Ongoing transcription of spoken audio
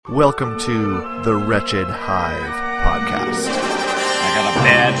Welcome to the Wretched Hive podcast. I got a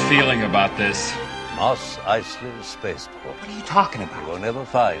bad feeling about this. Moss Eisley Spaceport. What are you talking about? You will never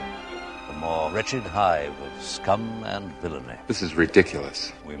find a more wretched hive of scum and villainy. This is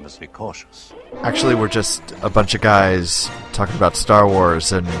ridiculous. We must be cautious. Actually, we're just a bunch of guys talking about Star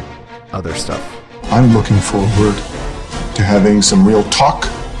Wars and other stuff. I'm looking forward to having some real talk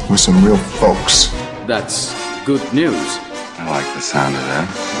with some real folks. That's good news. I like the sound of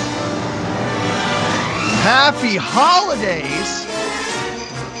that. Happy holidays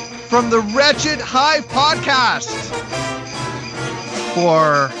from the Wretched Hive podcast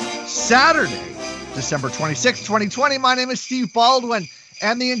for Saturday, December 26th, 2020. My name is Steve Baldwin,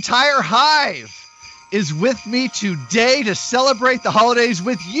 and the entire Hive is with me today to celebrate the holidays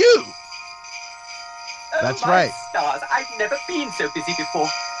with you. That's right. Stars, I've never been so busy before.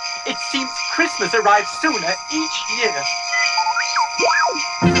 It seems Christmas arrives sooner each year.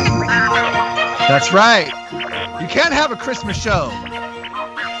 That's right. You can't have a Christmas show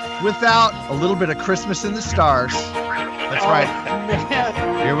without a little bit of Christmas in the stars. That's right.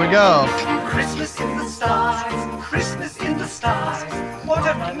 Man. Here we go. Christmas in the stars, Christmas in the stars. What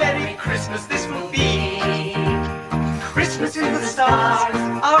a merry Christmas this will be. Christmas in the stars,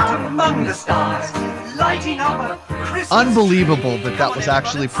 out among the stars, lighting up a Christmas. Unbelievable that was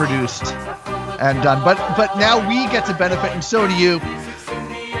actually produced and done. But now we get to benefit, and so do you.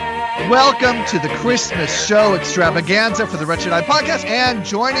 Welcome to the Christmas show Extravaganza for the Wretched Hive podcast, and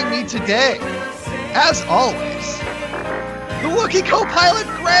joining me today, as always, the Wookiee co-pilot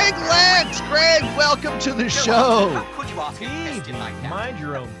Greg Lentz. Greg, welcome to the show. Mind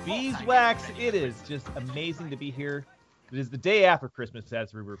your own beeswax. It is just amazing to be here. It is the day after Christmas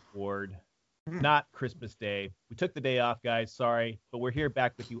as we record, not Christmas Day. We took the day off, guys. Sorry, but we're here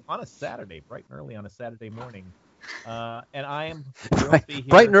back with you on a Saturday, bright and early on a Saturday morning. And I am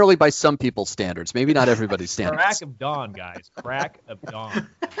bright and early by some people's standards, maybe not everybody's standards. Crack of dawn, guys. Crack of dawn.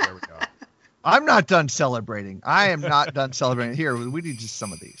 There we go. I'm not done celebrating. I am not done celebrating. Here, we need just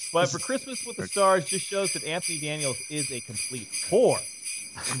some of these. But for Christmas with the Stars just shows that Anthony Daniels is a complete whore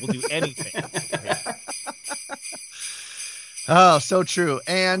and will do anything. Oh, so true.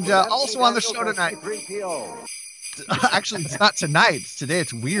 And also on the show tonight. Actually, it's not tonight. It's today.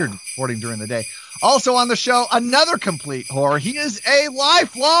 It's weird recording during the day. Also on the show, another complete whore. He is a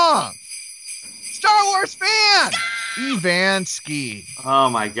lifelong Star Wars fan. Evan Ski. Oh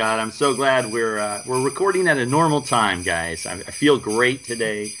my God! I'm so glad we're recording at a normal time, guys. I feel great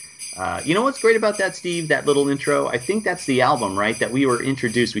today. You know what's great about that, Steve? That little intro. I think that's the album, right? That we were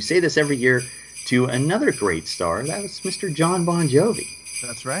introduced. We say this every year to another great star. That was Mr. John Bon Jovi.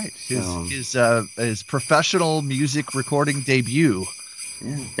 That's right. His professional music recording debut.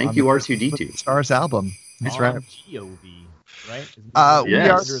 Yeah, thank you, R2D2. Stars album. That's right. G-O-V, right?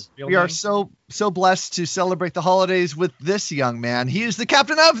 Yes. We are so blessed to celebrate the holidays with this young man. He is the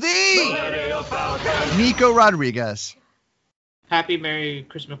captain of the Nico Rodriguez. Happy Merry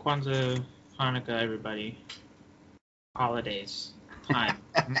Christmas, Kwanzaa, Hanukkah, everybody. Holidays. Time.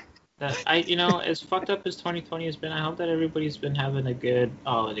 As fucked up as 2020 has been, I hope that everybody's been having a good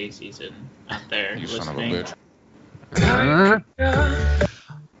holiday season out there. You listening. son of a bitch.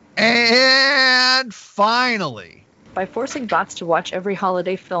 And finally, by forcing bots to watch every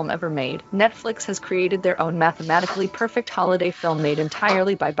holiday film ever made, Netflix has created their own mathematically perfect holiday film made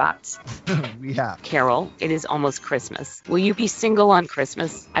entirely by bots. we have Carol, it is almost Christmas. Will you be single on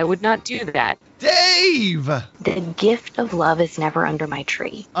Christmas? I would not do that. Dave! The gift of love is never under my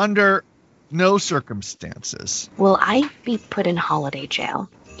tree. Under no circumstances. Will I be put in holiday jail?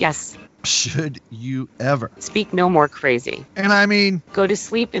 Yes. Should you ever. Speak no more crazy. And I mean... Go to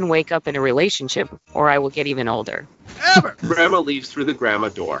sleep and wake up in a relationship, or I will get even older. Ever! Grandma leaves through the grandma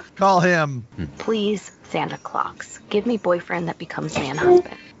door. Call him... Please, Santa Claus. Give me boyfriend that becomes man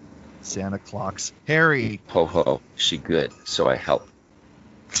husband. Santa Claus. Harry. Ho ho, she good, so I help.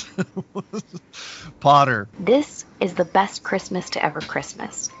 Potter. This is the best Christmas to ever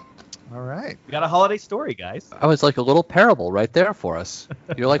Christmas. All right. We got a holiday story, guys. I was like a little parable right there for us.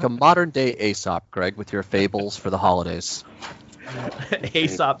 You're like a modern day Aesop, Greg, with your fables for the holidays.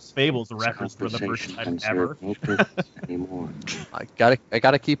 Aesop's Fables reference for the first time ever. I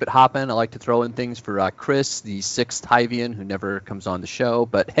gotta keep it hopping. I like to throw in things for Chris, the sixth Hivian, who never comes on the show.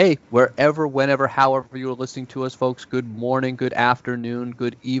 But hey, wherever, whenever, however you're listening to us, folks, good morning, good afternoon,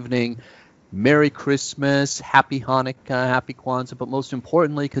 good evening. Merry Christmas, Happy Hanukkah, Happy Kwanzaa, but most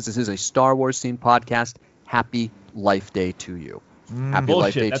importantly, because this is a Star Wars themed podcast, Happy Life Day to you. Happy Bullshit.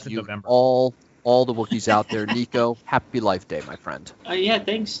 Life Day That's to in you, November. all the Wookiees out there. Nico, Happy Life Day, my friend. Yeah,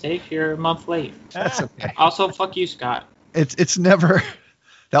 thanks, Dave. You're a month late. That's okay. Also, fuck you, Scott. It's never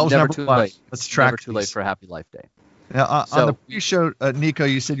That was never number too one. late. Let's track Never too late these. for a Happy Life Day. Now, So- on the pre-show, Nico,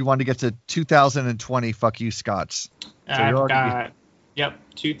 you said you wanted to get to 2020. Fuck you, Scots. I've got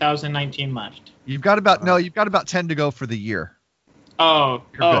 2019 left. You've got about 10 to go for the year. Oh,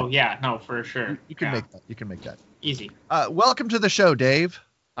 good. yeah, no, for sure. You can make that. You can make that. Easy. Welcome to the show, Dave.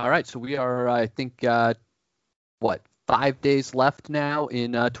 All right, so we are, I think, 5 days left now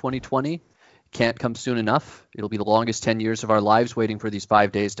in 2020. Can't come soon enough. It'll be the longest 10 years of our lives waiting for these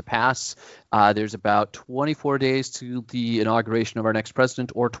 5 days to pass. There's about 24 days to the inauguration of our next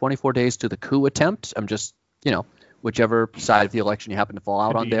president, or 24 days to the coup attempt. I'm just, whichever side of the election you happen to fall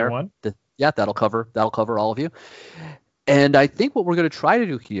out on there. That'll cover all of you. And I think what we're going to try to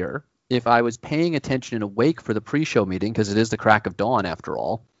do here, if I was paying attention and awake for the pre-show meeting, because it is the crack of dawn after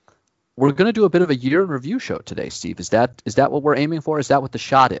all, we're going to do a bit of a year in review show today, Steve. Is that what we're aiming for? Is that what the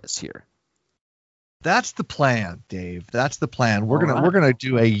shot is here? That's the plan, Dave. That's the plan. We're gonna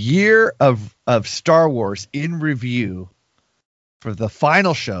do a year of Star Wars in review for the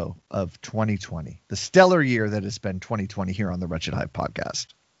final show of 2020, the stellar year that has been 2020 here on the Wretched Hive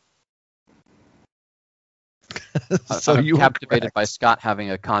podcast. So I'm captivated by Scott having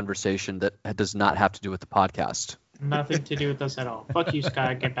a conversation that does not have to do with the podcast. Nothing to do with us at all. Fuck you,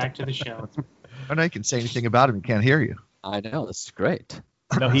 Scott. Get back to the show. I know you can say anything about him. He can't hear you. I know. This is great.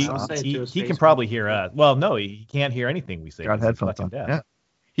 No, he can probably hear us. Well, no, he can't hear anything we say. Got headphones on. Yeah.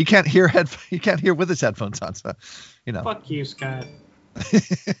 He can't hear He can't hear with his headphones on. So, Fuck you, Scott.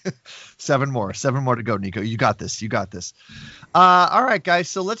 7 more to go, Nico. You got this. All right, guys.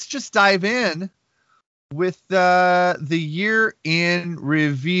 So let's just dive in with the year in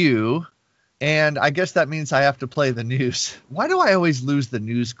review. And I guess that means I have to play the news. Why do I always lose the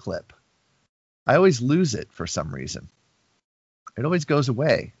news clip? I always lose it for some reason. It always goes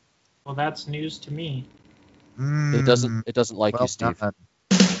away. Well, that's news to me. It doesn't like you, Steve.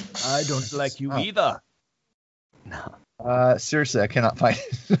 I don't like you either. No. Seriously, I cannot find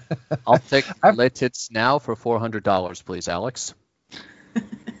it. I'll take Let It's Now for $400, please, Alex.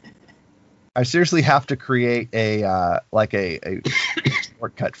 I seriously have to create a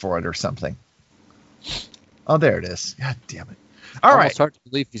shortcut for it or something. Oh, there it is. God damn it. All right. It's hard to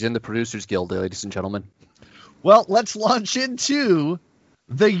believe he's in the Producers Guild, ladies and gentlemen. Well, let's launch into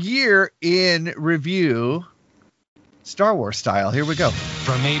the year in review, Star Wars style. Here we go.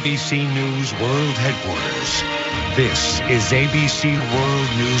 From ABC News World Headquarters, this is ABC World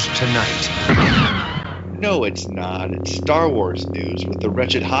News Tonight. No, it's not. It's Star Wars news with the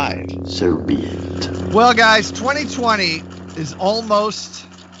Wretched Hive. So be it. Well, guys, 2020 is almost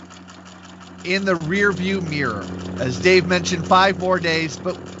in the rear view mirror. As Dave mentioned, 5 more days,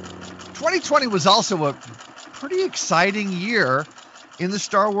 but 2020 was also a pretty exciting year in the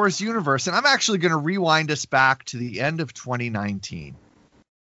Star Wars universe. And I'm actually going to rewind us back to the end of 2019.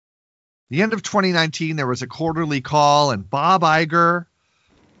 The end of 2019, there was a quarterly call, and Bob Iger,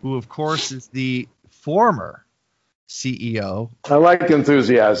 who of course is the former CEO. I like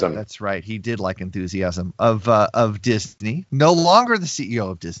enthusiasm. That's right. He did like enthusiasm of Disney. No longer the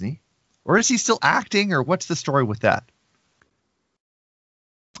CEO of Disney. Or is he still acting, or what's the story with that?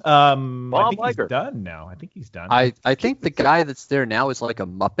 I think he's done now. I think he's done. I think the guy that's there now is like a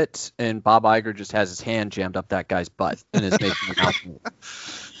Muppet, and Bob Iger just has his hand jammed up that guy's butt and is making an announcement.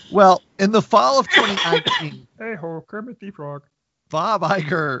 Well, in the fall of 2019, hey ho, Kermit the Frog. Bob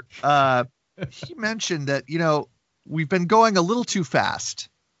Iger, he mentioned that, we've been going a little too fast.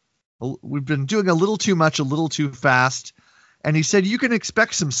 We've been doing a little too much, a little too fast. And he said, you can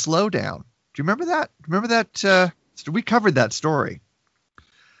expect some slowdown. Do you remember that? We covered that story.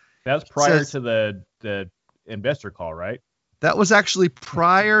 That was prior to the investor call, right? That was actually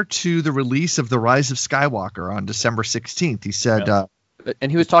prior to the release of The Rise of Skywalker on December 16th. He said... Yeah.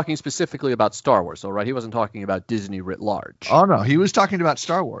 And he was talking specifically about Star Wars, though, right? He wasn't talking about Disney writ large. Oh, no. He was talking about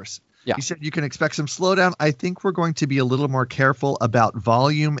Star Wars. Yeah. He said you can expect some slowdown. I think we're going to be a little more careful about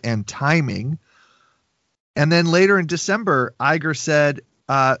volume and timing. And then later in December, Iger said,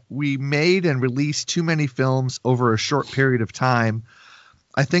 we made and released too many films over a short period of time.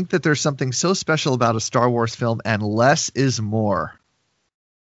 I think that there's something so special about a Star Wars film, and less is more.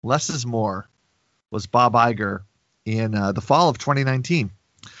 Less is more was Bob Iger in the fall of 2019.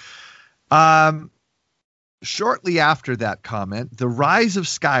 Shortly after that comment, The Rise of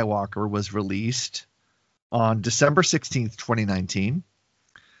Skywalker was released on December 16th, 2019.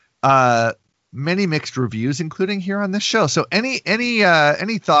 Many mixed reviews, including here on this show. So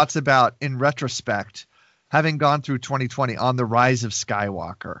any thoughts about, in retrospect, having gone through 2020 on The Rise of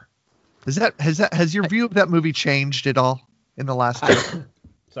Skywalker? Has your view of that movie changed at all in the last year?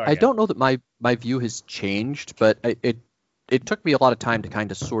 I don't know that my view has changed, but it took me a lot of time to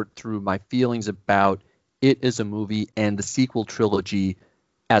kind of sort through my feelings about it as a movie and the sequel trilogy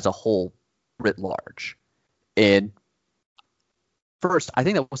as a whole writ large. And first, I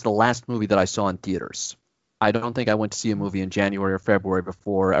think that was the last movie that I saw in theaters. I don't think I went to see a movie in January or February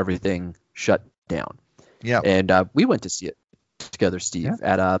before everything shut down. Yeah. And we went to see it together, Steve,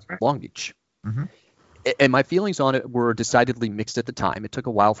 at Long Beach. Mm-hmm. And my feelings on it were decidedly mixed at the time. It took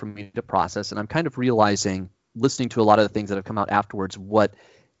a while for me to process, and I'm kind of realizing, listening to a lot of the things that have come out afterwards, what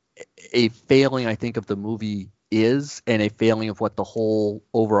a failing, I think, of the movie is, and a failing of what the whole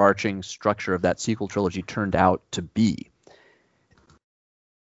overarching structure of that sequel trilogy turned out to be.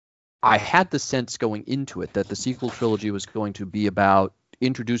 I had the sense going into it that the sequel trilogy was going to be about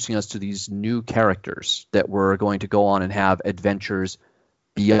introducing us to these new characters that were going to go on and have adventures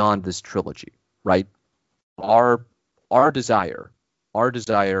beyond this trilogy, right? Our desire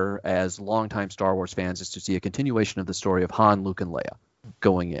as longtime Star Wars fans is to see a continuation of the story of Han, Luke, and Leia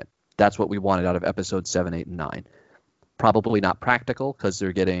going in. That's what we wanted out of episodes 7, 8, and 9. Probably not practical because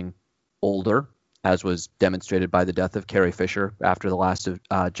they're getting older, as was demonstrated by the death of Carrie Fisher after The Last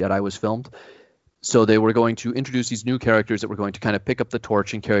Jedi was filmed. So they were going to introduce these new characters that were going to kind of pick up the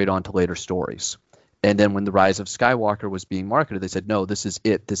torch and carry it on to later stories. And then when The Rise of Skywalker was being marketed, they said, no, this is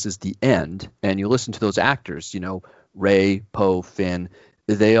it. This is the end. And you listen to those actors, Rey, Poe, Finn,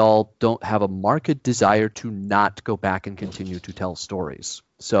 they all don't have a marked desire to not go back and continue to tell stories.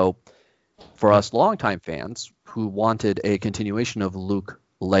 So for us longtime fans who wanted a continuation of Luke,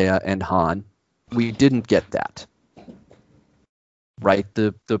 Leia, and Han, we didn't get that. Right?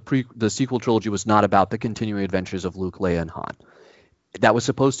 The sequel trilogy was not about the continuing adventures of Luke, Leia, and Han. That was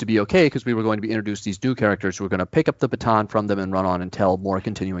supposed to be okay because we were going to be introduced these new characters who were going to pick up the baton from them and run on and tell more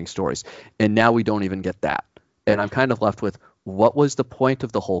continuing stories. And now we don't even get that. And I'm kind of left with, what was the point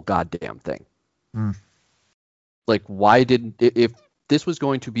of the whole goddamn thing? Like, why didn't... If this was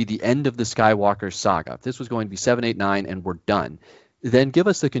going to be the end of the Skywalker saga, if this was going to be 7, 8, 9, and we're done, then give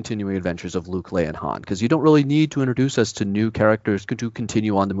us the continuing adventures of Luke, Leia, and Han, because you don't really need to introduce us to new characters to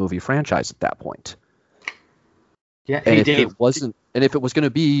continue on the movie franchise at that point. Yeah, and if it wasn't going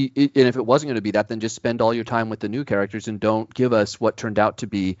to be that, then just spend all your time with the new characters and don't give us what turned out to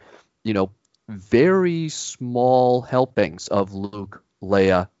be, very small helpings of Luke,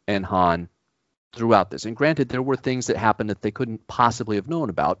 Leia, and Han throughout this. And granted, there were things that happened that they couldn't possibly have known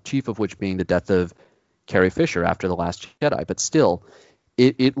about, chief of which being the death of Carrie Fisher after The Last Jedi. But still,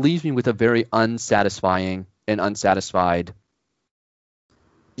 it leaves me with a very unsatisfying and unsatisfied,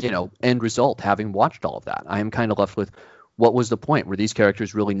 end result, having watched all of that. I am kind of left with, what was the point? Were these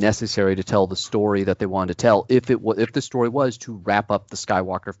characters really necessary to tell the story that they wanted to tell if the story was to wrap up the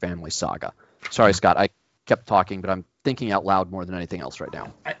Skywalker family saga? Sorry, Scott, I kept talking, but I'm thinking out loud more than anything else right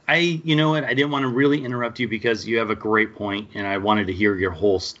now. You know what? I didn't want to really interrupt you because you have a great point, and I wanted to hear your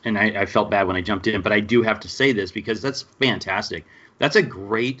whole. And I felt bad when I jumped in, but I do have to say this because that's fantastic. That's a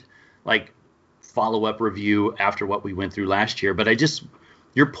great follow-up review after what we went through last year. But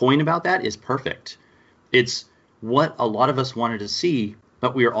your point about that is perfect. It's what a lot of us wanted to see,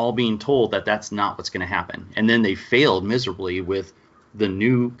 but we are all being told that that's not what's going to happen. And then they failed miserably with the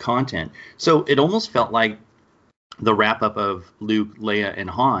new content. So it almost felt like the wrap-up of Luke, Leia, and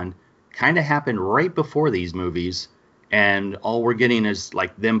Han kind of happened right before these movies, and all we're getting is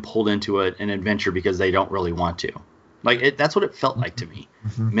them pulled into an adventure because they don't really want to. That's what it felt like to me.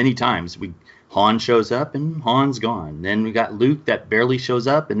 Mm-hmm. Many times Han shows up and Han's gone. Then we got Luke that barely shows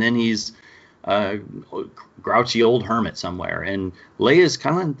up, and then he's a grouchy old hermit somewhere. And Leia's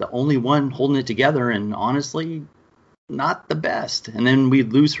kind of the only one holding it together, and honestly, not the best. And then we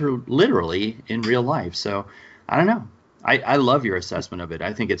lose her literally in real life. So I don't know. I love your assessment of it.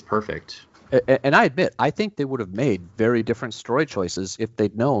 I think it's perfect. And I admit, I think they would have made very different story choices if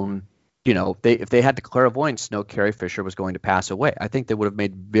they'd known, if they had the clairvoyance to know Carrie Fisher was going to pass away. I think they would have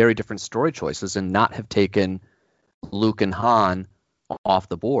made very different story choices and not have taken Luke and Han off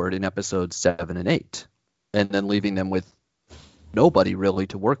the board in episodes 7 and 8, and then leaving them with nobody really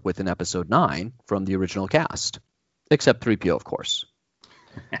to work with in episode 9 from the original cast, except 3PO, of course.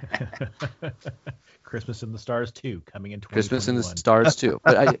 Christmas in the Stars 2 coming in 2021. Christmas in the Stars 2.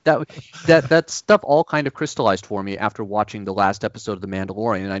 But that stuff all kind of crystallized for me after watching the last episode of The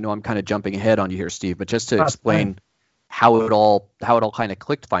Mandalorian. And I know I'm kind of jumping ahead on you here, Steve, but just to explain how it all kind of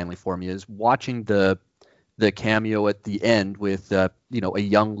clicked finally for me is watching the cameo at the end with a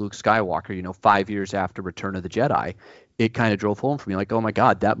young Luke Skywalker, 5 years after Return of the Jedi. It kind of drove home for me, like, oh my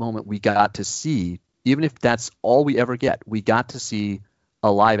God, that moment we got to see, even if that's all we ever get, we got to see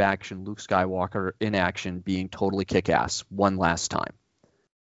a live action Luke Skywalker in action being totally kick-ass one last time.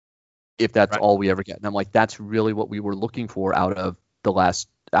 if that's all we ever get. And I'm like, that's really what we were looking for out of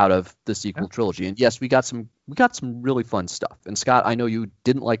the sequel trilogy. And yes, we got some really fun stuff. And Scott, I know you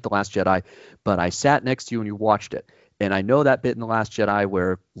didn't like The Last Jedi, but I sat next to you and you watched it. And I know that bit in The Last Jedi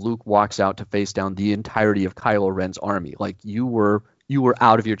where Luke walks out to face down the entirety of Kylo Ren's army. Like you were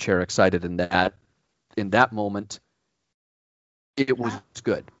out of your chair excited in that moment. It was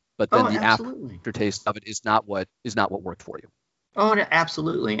good. But then the aftertaste of it is not what worked for you. Oh,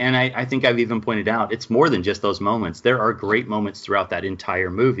 absolutely. And I think I've even pointed out it's more than just those moments. There are great moments throughout that entire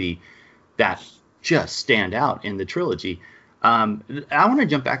movie that just stand out in the trilogy. I want to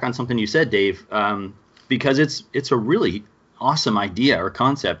jump back on something you said, Dave, because it's a really awesome idea or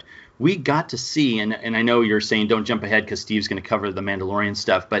concept. We got to see, and I know you're saying don't jump ahead because Steve's going to cover the Mandalorian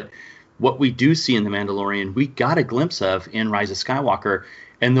stuff, but what we do see in the Mandalorian, we got a glimpse of in Rise of Skywalker,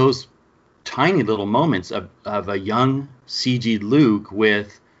 and those tiny little moments of a young CG Luke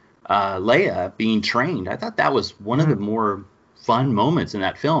with Leia being trained. I thought that was one of the more fun moments in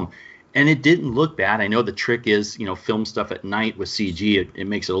that film. And it didn't look bad. I know the trick is, film stuff at night with CG. It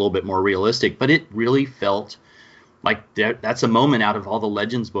makes it a little bit more realistic. But it really felt like that's a moment out of all the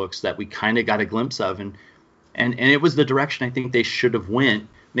Legends books that we kind of got a glimpse of. And it was the direction I think they should have went.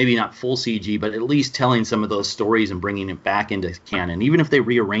 Maybe not full CG, but at least telling some of those stories and bringing it back into canon. Even if they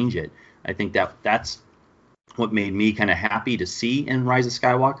rearrange it, I think that's what made me kind of happy to see in Rise of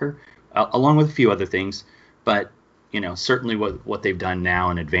Skywalker, along with a few other things. But certainly what they've done now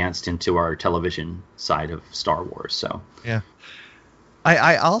and advanced into our television side of Star Wars. So yeah,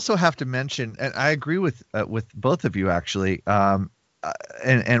 I also have to mention, and I agree with both of you actually, and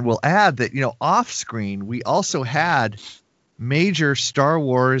we'll add that off screen we also had major Star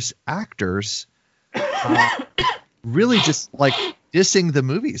Wars actors really just like dissing the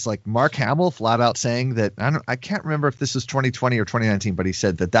movies, like Mark Hamill flat out saying that I can't remember if this was 2020 or 2019, but he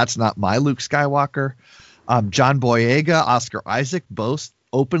said that that's not my Luke Skywalker. John Boyega, Oscar Isaac, both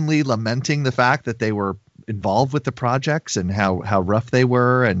openly lamenting the fact that they were involved with the projects and how rough they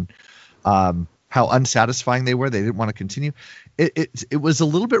were and how unsatisfying they were. They didn't want to continue. It was a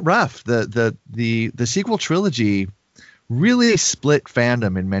little bit rough. The sequel trilogy really split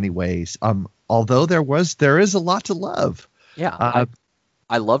fandom in many ways. Although there is a lot to love. Yeah,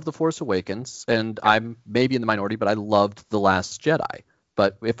 I love The Force Awakens, and I'm maybe in the minority, but I loved The Last Jedi.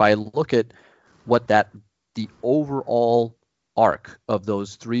 But if I look at what the overall arc of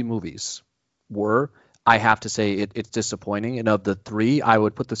those three movies were, I have to say it's disappointing. And of the three, I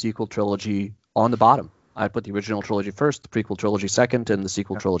would put the sequel trilogy on the bottom. I'd put the original trilogy first, the prequel trilogy second, and the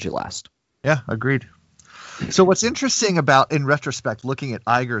sequel trilogy last. Yeah, agreed. So what's interesting about, in retrospect, looking at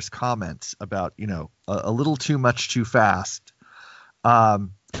Iger's comments about, a little too much too fast, I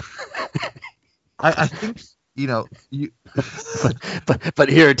think, but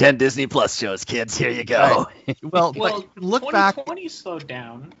here are 10 Disney Plus shows, kids. Here you go. Right. Well, look 2020 back. 2020 slowed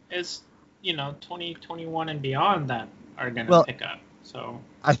down. It's 2021 and beyond that are going to pick up. So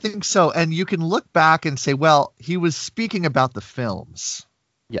I think so. And you can look back and say, well, he was speaking about the films.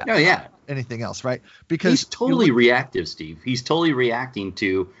 Yeah. Oh, yeah. Anything else, right? Because he's totally reactive, Steve. He's totally reacting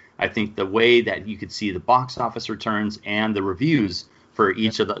to, I think, the way that you could see the box office returns and the reviews for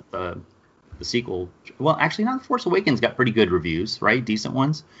each of the sequel. Well, actually, not Force Awakens got pretty good reviews, right? Decent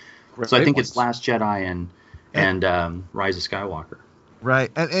ones. So I think it's Last Jedi and Rise of Skywalker.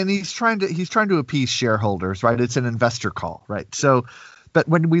 Right, and he's trying to appease shareholders, right? It's an investor call, right? So, but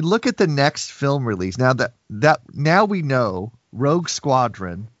when we look at the next film release, now we know Rogue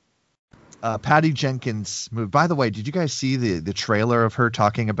Squadron. Patty Jenkins moved. By the way, did you guys see the trailer of her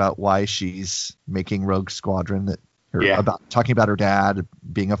talking about why she's making Rogue Squadron? About talking about her dad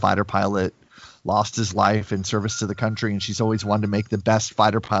being a fighter pilot, lost his life in service to the country, and she's always wanted to make the best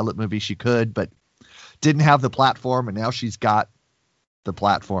fighter pilot movie she could, but didn't have the platform, and now she's got the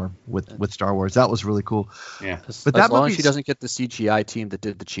platform with Star Wars. That was really cool. Yeah, but as long as she doesn't get the CGI team that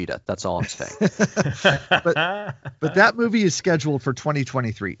did the cheetah, that's all I'm saying. but that movie is scheduled for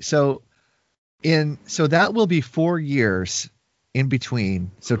 2023. So that will be 4 years in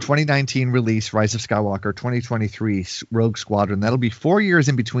between. So 2019 release, Rise of Skywalker, 2023 Rogue Squadron. That'll be 4 years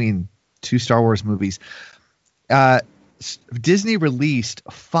in between two Star Wars movies. Disney released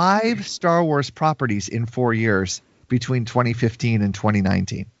 5 Star Wars properties in 4 years between 2015 and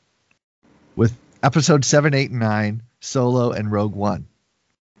 2019, with episodes 7, 8, and 9, Solo, and Rogue One.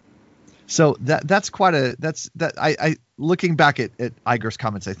 So that's quite a I looking back at Iger's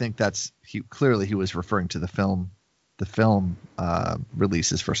comments, I think he was referring to the film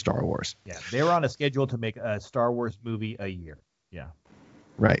releases for Star Wars. Yeah, they were on a schedule to make a Star Wars movie a year. Yeah.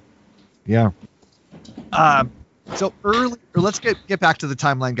 Right. Yeah. So early, or let's get back to the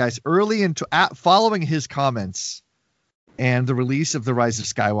timeline, guys. Early into following his comments and the release of The Rise of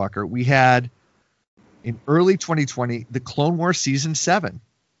Skywalker, we had in early 2020 the Clone Wars Season 7,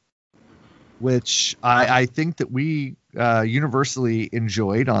 which I think that we universally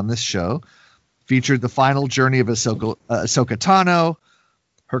enjoyed on this show. Featured the final journey of Ahsoka Tano,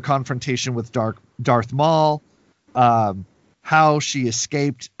 her confrontation with Darth Maul, how she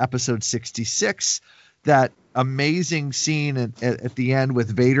escaped Episode 66, that amazing scene at the end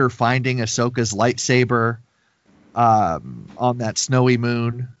with Vader finding Ahsoka's lightsaber on that snowy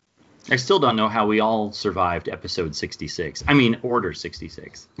moon. I still don't know how we all survived Episode 66. I mean, Order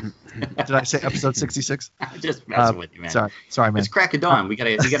 66. Did I say Episode 66? I'm just messing with you, man. Sorry, man. It's crack of dawn. We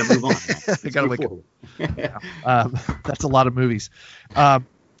gotta move on. We gotta wake up. That's a lot of movies.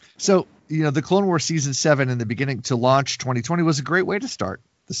 So the Clone Wars Season 7 in the beginning to launch 2020 was a great way to start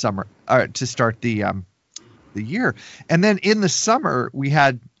the summer, to start the year. And then in the summer we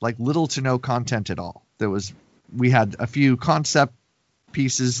had like little to no content at all. We had a few concept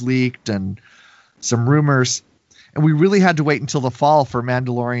pieces leaked and some rumors, and we really had to wait until the fall for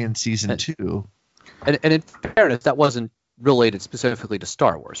Mandalorian Season 2. And in fairness, that wasn't related specifically to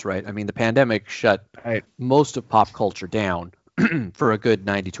Star Wars, right? I mean, the pandemic shut most of pop culture down for a good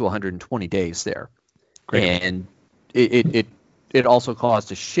 90 to 120 days there. Great. And it also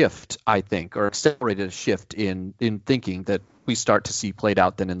caused a shift, I think, or accelerated a shift in thinking that we start to see played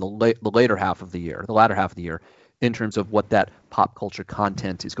out then in the latter half of the year, in terms of what that pop culture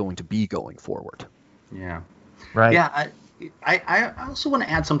content is going to be going forward. Yeah. Right. Yeah. I also want to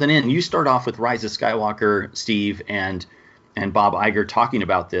add something in. You start off with Rise of Skywalker, Steve, and Bob Iger talking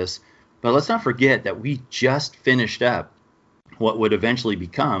about this, but let's not forget that we just finished up what would eventually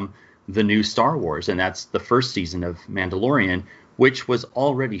become the new Star Wars, and that's the first season of Mandalorian, which was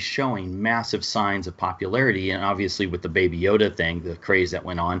already showing massive signs of popularity, and obviously with the Baby Yoda thing, the craze that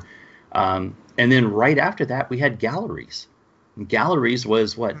went on. And then right after that, we had Galleries. And Galleries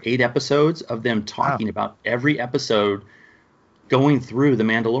was, 8 episodes of them talking about every episode going through The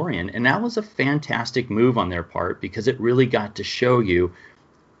Mandalorian. And that was a fantastic move on their part because it really got to show you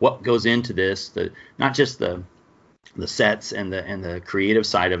what goes into this, not just the sets and the creative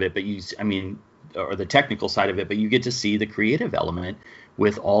side of it, but or the technical side of it, but you get to see the creative element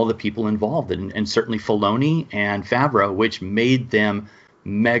with all the people involved, and certainly Filoni and Favreau, which made them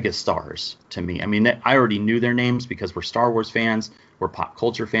mega stars to me. I mean, I already knew their names because we're Star Wars fans, we're pop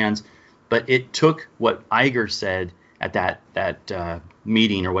culture fans, but it took what Iger said at that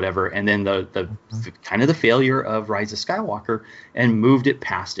meeting or whatever, and then the kind of the failure of Rise of Skywalker, and moved it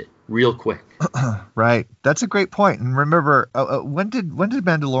past it real quick. Right, that's a great point. And remember, when did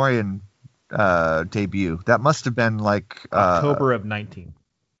Mandalorian debut? That must have been like October of 19.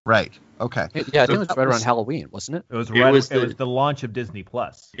 Right. Okay. Yeah, I think it was right around Halloween, wasn't it? It was the launch of Disney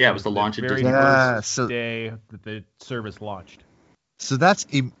Plus. Yeah, it was the launch of Disney Plus. Day that the service launched. So that's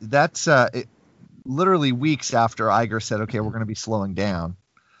literally weeks after Iger said, "Okay, we're going to be slowing down."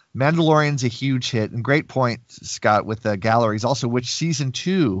 Mandalorian's a huge hit, and great point, Scott, with the Galleries also, which season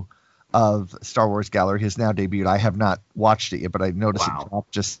 2 of Star Wars Gallery has now debuted. I have not watched it yet, but I noticed it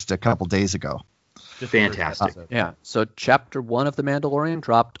dropped just a couple days ago. Fantastic. Yeah. So chapter 1 of The Mandalorian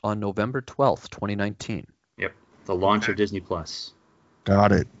dropped on November 12th, 2019. Yep. The launch of Disney Plus.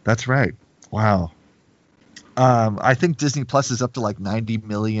 Got it. That's right. Wow. I think Disney Plus is up to like 90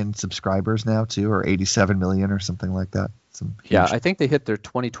 million subscribers now too, or 87 million or something like that. Yeah, I think they hit their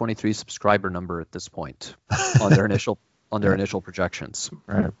 2023 subscriber number at this point on their initial projections.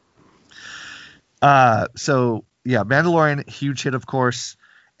 Right. So yeah, Mandalorian, huge hit, of course.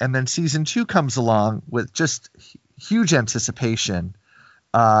 And then season 2 comes along with just huge anticipation.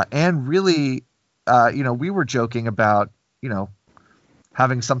 And really, we were joking about,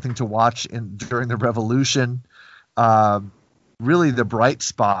 having something to watch during the Revolution. Really the bright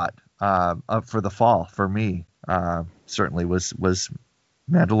spot for the fall for me certainly was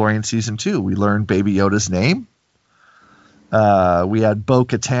Mandalorian season 2. We learned Baby Yoda's name. We had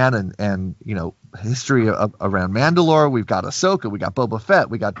Bo-Katan and history around Mandalore. We've got Ahsoka. We got Boba Fett.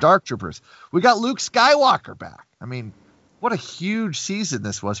 We got Dark Troopers. We got Luke Skywalker back. I mean, what a huge season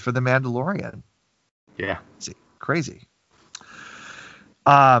this was for The Mandalorian. Yeah. Crazy.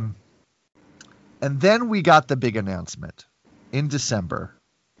 And then we got the big announcement in December.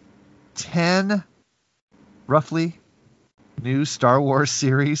 10 roughly new Star Wars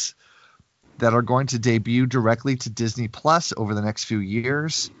series that are going to debut directly to Disney Plus over the next few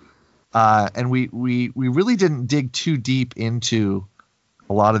years. And we really didn't dig too deep into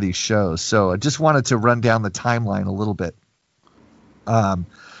a lot of these shows. So I just wanted to run down the timeline a little bit.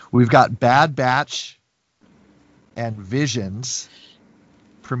 We've got Bad Batch and Visions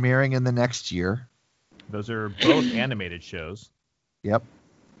premiering in the next year. Those are both animated shows. Yep.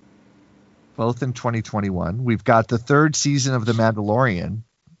 Both in 2021. We've got the third season of The Mandalorian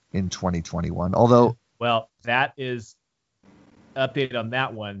in 2021. Although, well, that is update on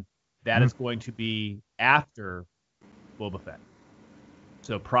that one. That is going to be after Boba Fett.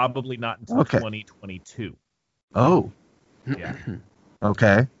 So probably not until 2022. Oh. Yeah.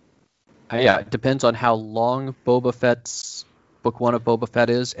 Okay. Yeah, it depends on how long Boba Fett's Book 1 of Boba Fett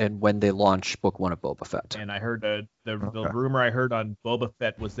is and when they launch Book 1 of Boba Fett. And I heard the rumor I heard on Boba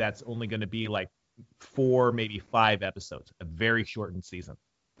Fett was that's only going to be like 4, maybe 5 episodes. A very shortened season.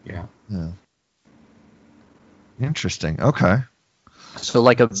 Yeah. Interesting. Okay. So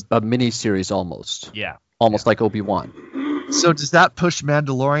like a mini series almost. Yeah. Almost like Obi-Wan. So does that push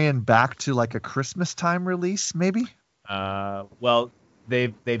Mandalorian back to like a Christmas time release, maybe? Well,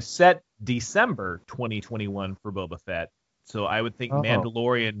 they've set December 2021 for Boba Fett. So I would think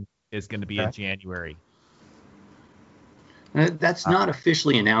Mandalorian is going to be in January. That's not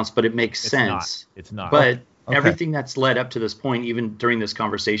officially announced, but it makes sense. It's not. But everything that's led up to this point, even during this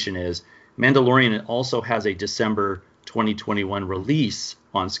conversation, is Mandalorian also has a December 2021 release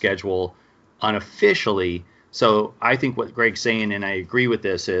on schedule unofficially. So I think what Greg's saying, and I agree with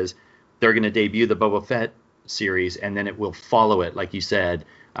this, is they're going to debut the Boba Fett series, and then it will follow it, like you said.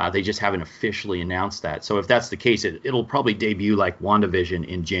 They just haven't officially announced that. So if that's the case, it'll probably debut like WandaVision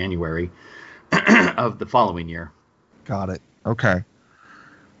in January of the following year. Got it. Okay.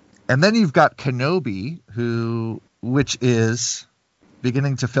 And then you've got Kenobi, which is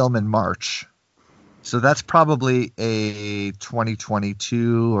beginning to film in March. So that's probably a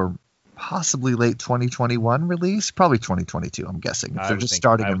 2022 or possibly late 2021 release. Probably 2022, I'm guessing. If they're just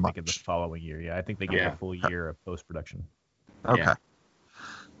starting in March. I think the following year. Yeah, I think they get a full year of post-production. Okay. Yeah.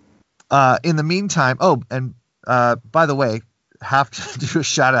 In the meantime, by the way, have to do a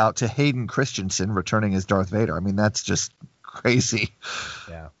shout out to Hayden Christensen returning as Darth Vader. I mean, that's just crazy.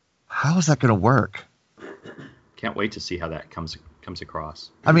 Yeah. How is that going to work? Can't wait to see how that comes across.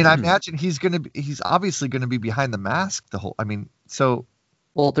 I mean, I imagine he's obviously going to be behind the mask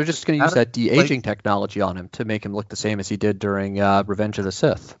Well, they're just going to use that de-aging technology on him to make him look the same as he did during Revenge of the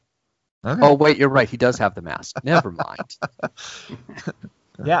Sith. Okay. Oh, wait, you're right. He does have the mask. Never mind.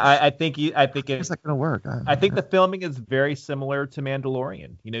 Yeah, I think it's not going to work. I think the filming is very similar to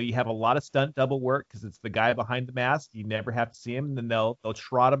Mandalorian. You know, you have a lot of stunt double work because it's the guy behind the mask. You never have to see him, and then they'll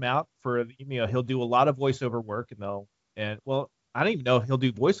trot him out for, he'll do a lot of voiceover work, I don't even know if he'll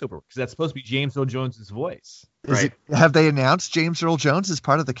do voiceover because that's supposed to be James Earl Jones' voice. Right. Have they announced James Earl Jones as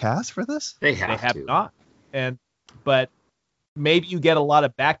part of the cast for this? They have not. But maybe you get a lot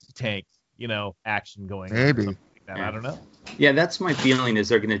of back to tank, action going. Maybe. Like that. Yeah. I don't know. Yeah, that's my feeling is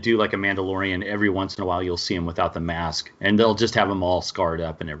they're going to do like a Mandalorian. Every once in a while you'll see him without the mask, and they'll just have him all scarred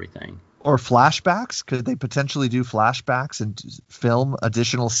up and everything. Or flashbacks? Could they potentially do flashbacks and film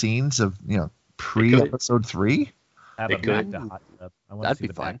additional scenes of, pre-episode 3? Have him back to hot tub. I want to see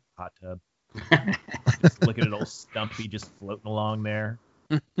the back hot tub. Just look at an old Stumpy just floating along there.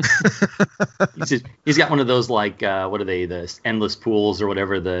 He's got one of those what are they, the endless pools or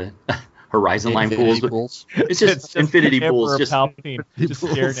whatever, the Horizon Line pools. It's just infinity pools. Just Palpatine just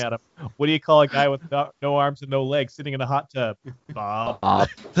staring at him. What do you call a guy with no arms and no legs sitting in a hot tub? Bob.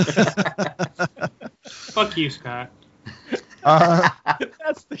 Fuck you, Scott.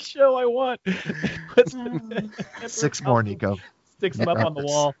 That's the show I want. 6 more, Nico. Sticks him up on the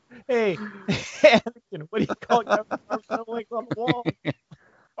wall. Hey, Anakin, what do you call a guy with arms and no legs on the wall?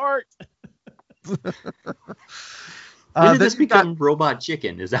 Art. When did this become Robot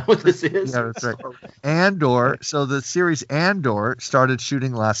Chicken? Is that what this is? Yeah, that's right. Andor. So the series Andor started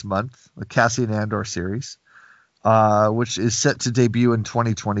shooting last month, the Cassian Andor series, which is set to debut in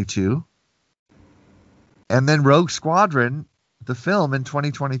 2022. And then Rogue Squadron, the film, in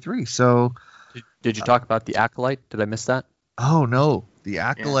 2023. So, did you talk about the Acolyte? Did I miss that? Oh, no. The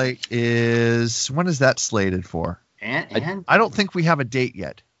Acolyte is... When is that slated for? And I don't think we have a date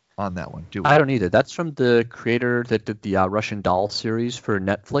yet on that one, do we? I don't either. That's from the creator that did the Russian Doll series for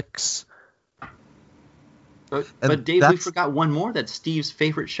Netflix. But Dave, we forgot one more. That's Steve's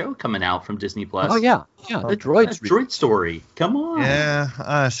favorite show coming out from Disney Plus. Oh yeah, the Droid Story. Come on. Yeah,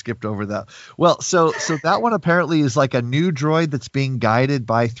 I skipped over that. Well, so that one apparently is like a new droid that's being guided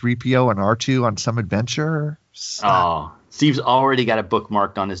by 3PO and R2 on some adventure. Oh, Steve's already got it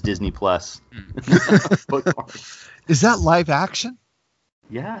bookmarked on his Disney Plus. Is that live action?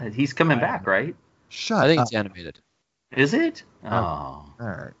 Yeah, he's coming back, right? I think it's animated. Is it? Oh. All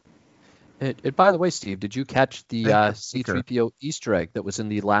right. By the way, Steve, did you catch the C-3PO Easter egg that was in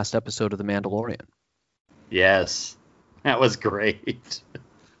the last episode of The Mandalorian? Yes, that was great.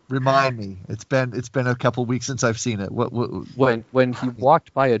 Remind me. It's been a couple weeks since I've seen it. What When he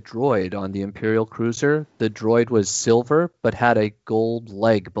walked by a droid on the Imperial cruiser, the droid was silver but had a gold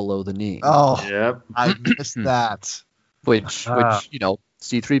leg below the knee. Oh, yep. I missed that. Which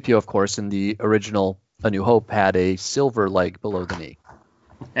C-3PO, of course, in the original A New Hope had a silver leg below the knee.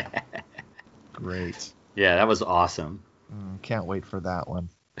 Great. Yeah, that was awesome. Can't wait for that one.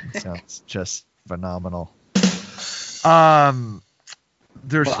 It sounds just phenomenal.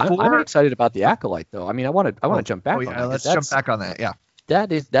 There's I'm excited about the Acolyte, though. I mean, I want to jump back on that. Let's jump back on that. Yeah.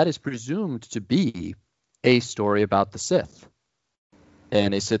 That is presumed to be a story about the Sith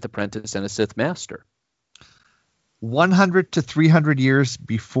and a Sith apprentice and a Sith master. 100 to 300 years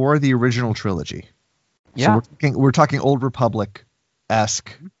before the original trilogy. Yeah. So we're talking Old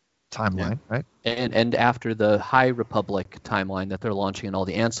Republic-esque timeline, right? And after the High Republic timeline that they're launching in all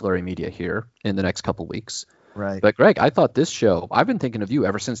the ancillary media here in the next couple weeks. Right. But Greg, I thought this show, I've been thinking of you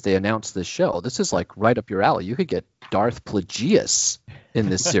ever since they announced this show. This is like right up your alley. You could get Darth Plagueis in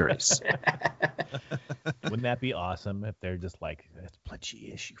this series. Wouldn't that be awesome if they're just like, it's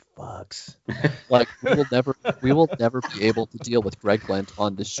Plagueis, you fucks. Like we will never be able to deal with Greg Lent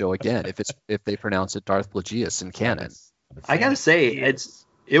on this show again if they pronounce it Darth Plagueis in canon. I gotta say,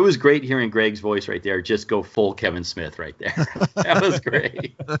 it was great hearing Greg's voice right there. Just go full Kevin Smith right there. That was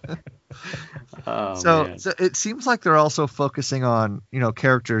great. So it seems like they're also focusing on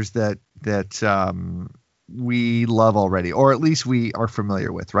characters that we love already, or at least we are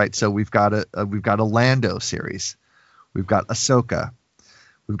familiar with, right? So we've got a Lando series, we've got Ahsoka,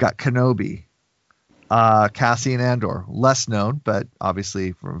 we've got Kenobi, Cassian Andor, less known, but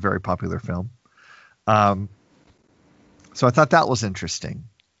obviously a very popular film. So I thought that was interesting.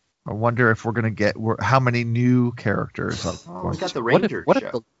 I wonder if we're going to get how many new characters. We got the Ranger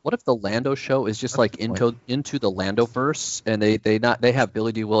show. What if the Lando show is just like into the Landoverse, and they have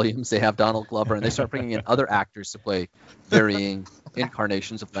Billy D. Williams, they have Donald Glover, and they start bringing in other actors to play varying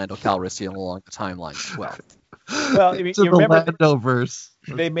incarnations of Lando Calrissian along the timeline as well. Well, I mean, you remember the Landoverse.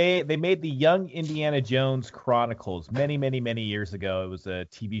 They made the Young Indiana Jones Chronicles many years ago. It was a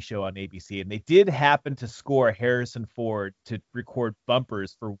TV show on ABC, and they did happen to score Harrison Ford to record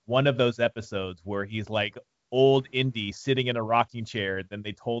bumpers for one of those episodes where he's like old Indy sitting in a rocking chair. Then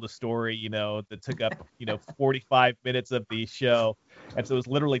they told a story, that took up 45 minutes of the show, and so it was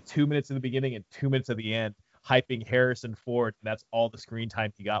literally 2 minutes in the beginning and 2 minutes at the end, hyping Harrison Ford, and that's all the screen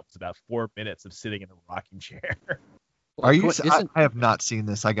time he got was about 4 minutes of sitting in a rocking chair. Are you? I have not seen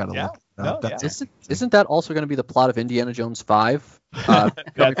this. I gotta look. Isn't that also going to be the plot of Indiana Jones 5? Coming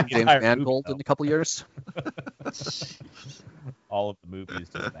from James Mangold in a couple years. All of the movies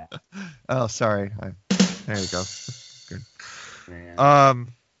do that. Oh, sorry. There you go. Good. All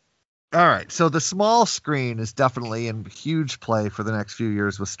right. So the small screen is definitely in huge play for the next few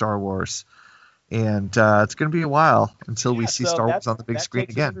years with Star Wars, and it's going to be a while until we see Star Wars on the big screen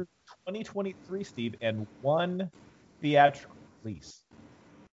again. 2023, Steve, and one theatrical release.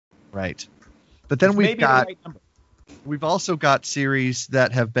 Right. But then we've also got series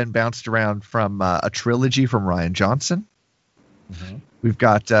that have been bounced around from a trilogy from Rian Johnson. Mm-hmm. We've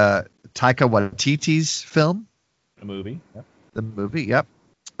got Taika Waititi's film. The movie. Yep. The movie, yep.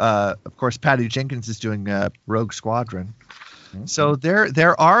 Of course, Patty Jenkins is doing Rogue Squadron. Mm-hmm. So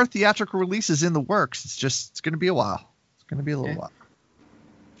there are theatrical releases in the works. It's going to be a while. It's going to be a little while.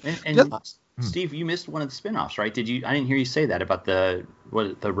 And Steve, you missed one of the spin-offs, right? I didn't hear you say that about the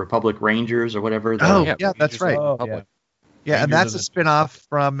Republic Rangers or whatever. That's right. Yeah, and that's a spin-off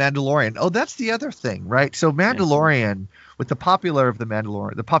from Mandalorian. Oh, that's the other thing, right? So Mandalorian, with the popularity of the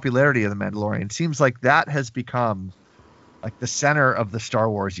Mandalorian, seems like that has become like the center of the Star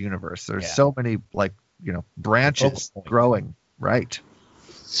Wars universe. There's so many branches growing, right?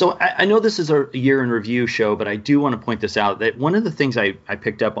 So I know this is a year in review show, but I do want to point this out, that one of the things I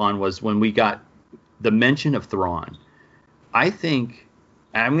picked up on was when we got the mention of Thrawn. I think,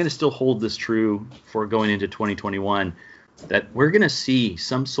 and I'm going to still hold this true for going into 2021, that we're going to see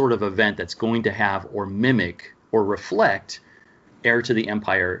some sort of event that's going to have or mimic or reflect Heir to the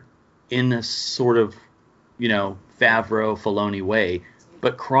Empire in this sort of, Favreau, Filoni way,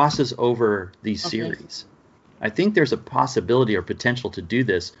 but crosses over these series. I think there's a possibility or potential to do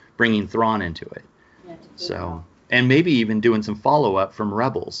this, bringing Thrawn into it. So, and maybe even doing some follow-up from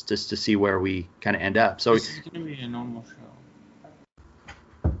Rebels just to see where we kind of end up. So this is going to be a normal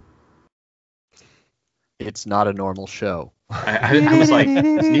show. It's not a normal show. I was like,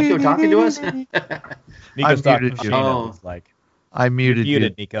 is Nico talking to us? Nico's talking to you. I muted you,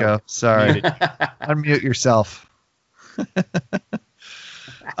 Nico. Sorry. Unmute yourself.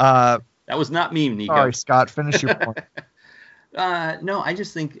 That was not me, Nico. Sorry, Scott. Finish your point. No, I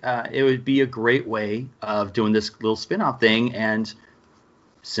just think it would be a great way of doing this little spin-off thing. And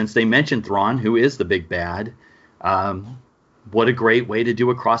since they mentioned Thrawn, who is the big bad, what a great way to do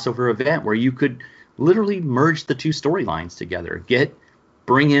a crossover event where you could literally merge the two storylines together.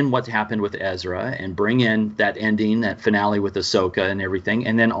 Bring in what's happened with Ezra and bring in that ending, that finale with Ahsoka and everything.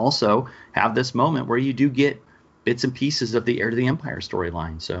 And then also have this moment where you do get bits and pieces of the Heir to the Empire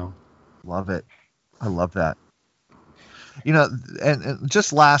storyline. So love it. I love that. And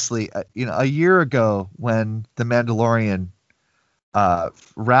just lastly, a year ago when The Mandalorian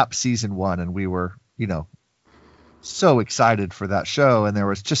wrapped season 1 and we were, so excited for that show and there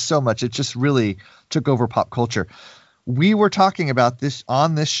was just so much, it just really took over pop culture. We were talking about this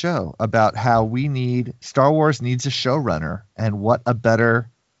on this show about how Star Wars needs a showrunner, and what a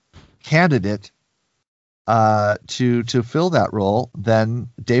better candidate to fill that role than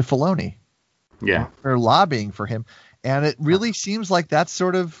Dave Filoni. Yeah. They're lobbying for him. And it really seems like that's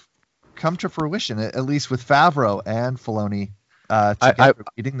sort of come to fruition, at least with Favreau and Filoni together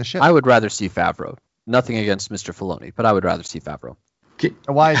leading the ship. I would rather see Favreau. Nothing against Mr. Filoni, but I would rather see Favreau.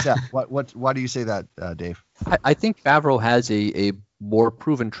 Why is that? Why do you say that, Dave? I think Favreau has a more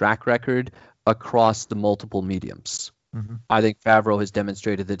proven track record across the multiple mediums. Mm-hmm. I think Favreau has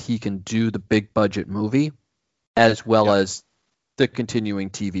demonstrated that he can do the big budget movie as well as the continuing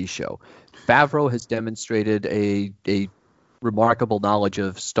TV show. Favreau has demonstrated a remarkable knowledge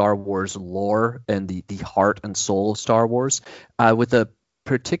of Star Wars lore and the heart and soul of Star Wars, with a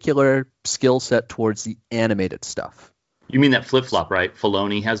particular skill set towards the animated stuff. You mean that flip-flop, right?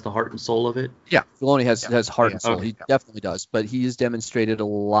 Filoni has the heart and soul of it? Yeah, Filoni has heart and soul. Okay. He definitely does. But he has demonstrated a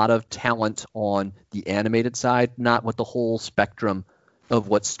lot of talent on the animated side, not with the whole spectrum of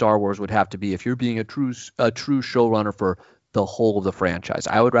what Star Wars would have to be if you're being a true showrunner for the whole of the franchise.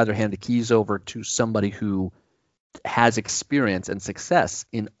 I would rather hand the keys over to somebody who has experience and success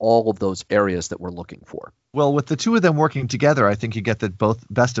in all of those areas that we're looking for. Well, with the two of them working together, I think you get the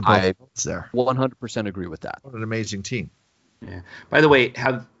best of both worlds there. 100% agree with that. What an amazing team. Yeah. By the way,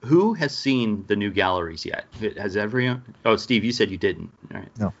 who has seen the new galleries yet? Has everyone? Oh, Steve, you said you didn't. All right.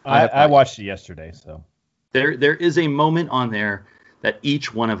 No, I watched it yesterday. So there is a moment on there that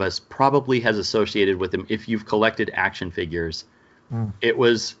each one of us probably has associated with him. If you've collected action figures, it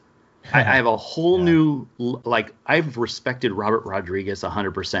was. I have a whole new I've respected Robert Rodriguez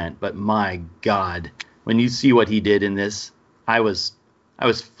 100%, but my God, when you see what he did in this, I was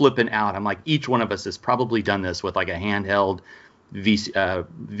flipping out. I'm like, each one of us has probably done this with like a handheld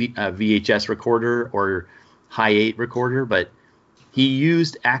VHS recorder or high 8 recorder, but he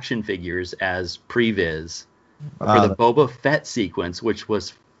used action figures as previs for the Boba Fett sequence, which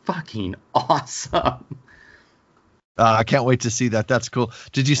was fucking awesome. I can't wait to see that. That's cool.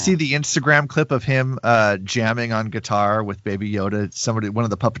 Did you see the Instagram clip of him jamming on guitar with Baby Yoda? One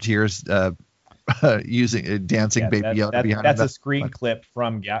of the puppeteers dancing Baby Yoda behind him. That's a screen clip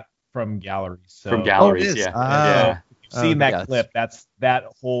from galleries. So. From galleries, it is. yeah. If you've seen that clip, that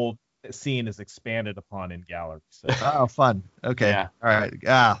whole scene is expanded upon in galleries. So. Oh, fun. Okay. Yeah. All right.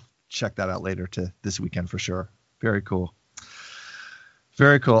 Check that out later this weekend for sure. Very cool.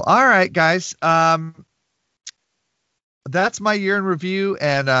 Very cool. All right, guys. That's my year in review,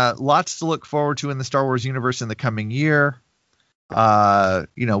 and lots to look forward to in the Star Wars universe in the coming year.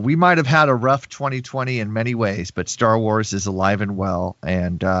 We might have had a rough 2020 in many ways, but Star Wars is alive and well,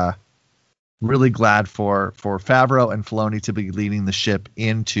 and really glad for Favreau and Filoni to be leading the ship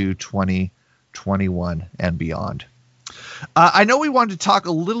into 2021 and beyond. I know we wanted to talk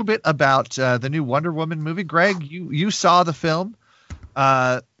a little bit about the new Wonder Woman movie. Greg, you saw the film.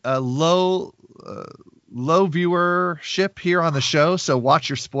 Low viewership here on the show, so watch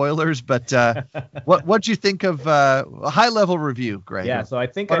your spoilers. But what'd you think of a high level review, Greg? Yeah, so I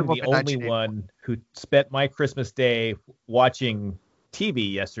think I'm the only one who spent my Christmas day watching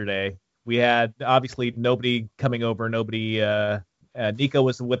TV yesterday. We had obviously nobody coming over. Nico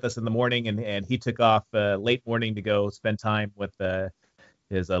was with us in the morning, and he took off late morning to go spend time with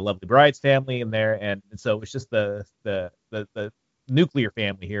his lovely bride's family in there, and so it was just the nuclear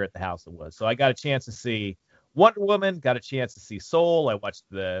family here at the house. It was. So I got a chance to see Wonder Woman, got a chance to see Soul. I watched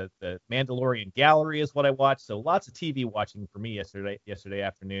the Mandalorian gallery is what I watched. So lots of TV watching for me yesterday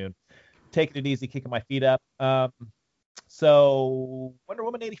afternoon. Taking it easy, kicking my feet up. So Wonder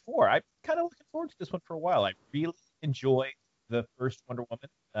Woman 84. I'm kind of looking forward to this one for a while. I really enjoyed the first Wonder Woman,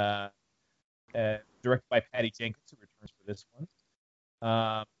 directed by Patty Jenkins, who returns for this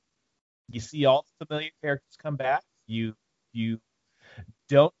one. You see all the familiar characters come back. You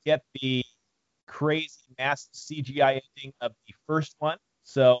don't get the crazy massive CGI ending of the first one,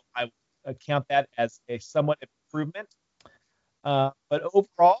 so I was count that as a somewhat improvement. But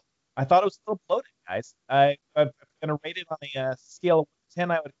overall, I thought it was a little bloated, guys. I'm going to rate it on a scale of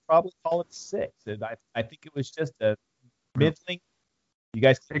 10. I would probably call it 6. And I think it was just a middling. You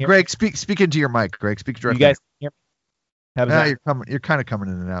guys can hear Greg, me? speak into your mic, Greg. Speak directly. You guys can hear me? How does that? You're kind of coming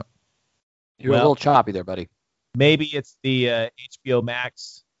in and out. You're a little choppy there, buddy. Maybe it's the HBO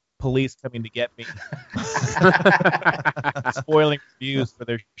Max police coming to get me. Spoiling reviews for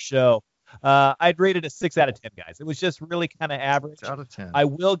their show. I'd rate it a 6 out of 10, guys. It was just really kind of average. 6 out of 10. I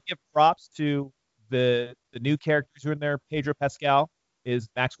will give props to the new characters who are in there. Pedro Pascal is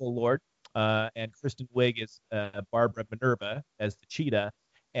Maxwell Lord, and Kristen Wiig is Barbara Minerva as the cheetah.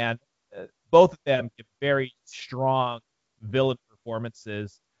 And both of them give very strong villain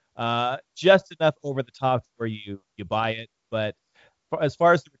performances. Just enough over the top where you buy it. But as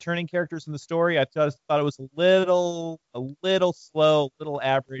far as the returning characters in the story, I just thought it was a little slow, a little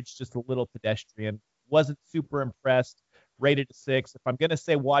average, just a little pedestrian. Wasn't super impressed. Rated a 6. If I'm going to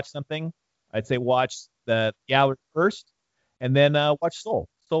say watch something, I'd say watch the Gallery first, and then watch Soul.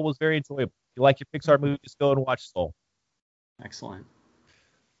 Soul was very enjoyable. If you like your Pixar movies, go and watch Soul. Excellent.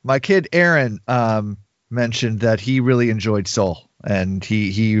 My kid Aaron mentioned that he really enjoyed Soul, and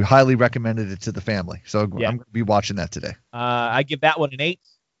he highly recommended it to the family. So I'm going to be watching that today. I give that one an 8,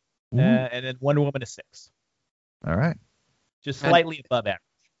 and then Wonder Woman a 6. All right. Just slightly above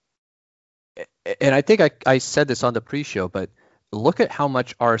average. And I think I said this on the pre-show, but look at how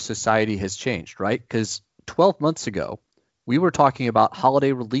much our society has changed, right? Because 12 months ago, we were talking about holiday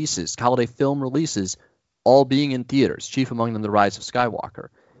film releases, all being in theaters, chief among them The Rise of Skywalker.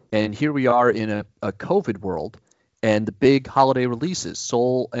 And here we are in a COVID world, and the big holiday releases,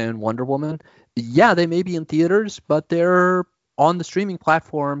 Soul and Wonder Woman, they may be in theaters, but they're on the streaming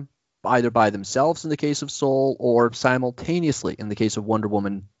platform either by themselves in the case of Soul or simultaneously in the case of Wonder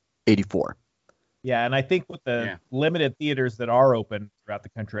Woman 84. Yeah, and I think with the limited theaters that are open throughout the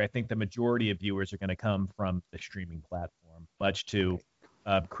country, I think the majority of viewers are going to come from the streaming platform, much to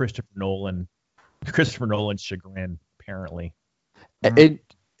Christopher Nolan's chagrin, apparently. And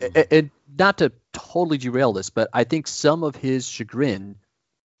not to totally derail this, but I think some of his chagrin,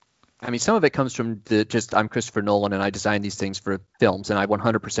 some of it comes from I'm Christopher Nolan and I design these things for films, and I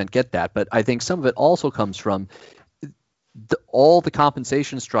 100% get that. But I think some of it also comes from all the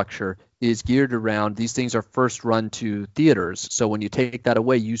compensation structure is geared around these things are first run to theaters. So when you take that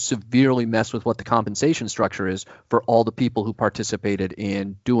away, you severely mess with what the compensation structure is for all the people who participated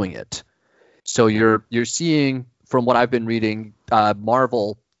in doing it. So you're seeing, from what I've been reading,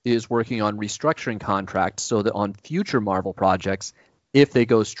 Marvel is working on restructuring contracts so that on future Marvel projects, if they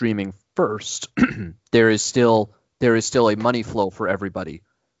go streaming first, there is still a money flow for everybody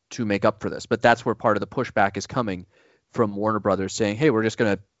to make up for this. But that's where part of the pushback is coming from Warner Brothers saying, hey, we're just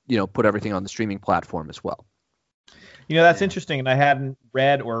going to put everything on the streaming platform as well. That's interesting, and I hadn't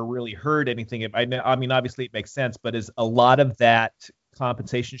read or really heard anything. I mean, obviously it makes sense, but is a lot of that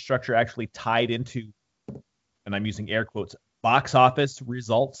compensation structure actually tied into, and I'm using air quotes, box office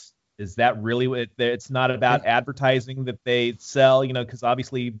results? Is that really what it's not about advertising that they sell, because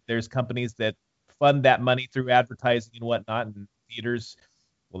obviously there's companies that fund that money through advertising and whatnot, and the theaters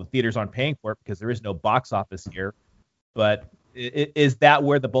aren't paying for it because there is no box office here. But is that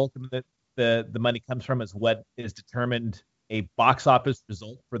where the bulk of the money comes from, is what is determined a box office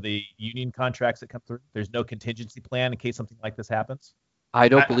result for the union contracts that come through? There's no contingency plan in case something like this happens? I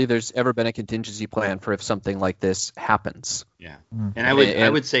don't believe there's ever been a contingency plan for if something like this happens. Yeah. And I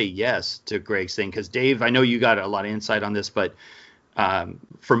would say yes to Greg's thing, because Dave, I know you got a lot of insight on this, but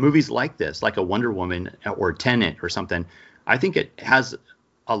for movies like this, like a Wonder Woman or Tenet or something, I think it has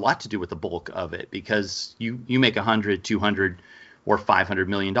a lot to do with the bulk of it, because you make $100, $200, or $500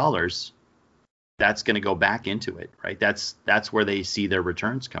 million, that's going to go back into it, right? That's where they see their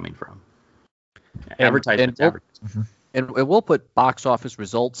returns coming from. Advertising. And we'll put box office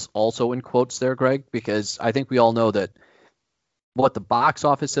results also in quotes there, Greg, because I think we all know that what the box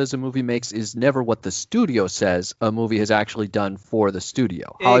office says a movie makes is never what the studio says a movie has actually done for the studio.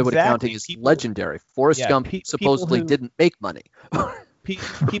 Exactly. Hollywood accounting is legendary. Forrest Gump supposedly didn't make money.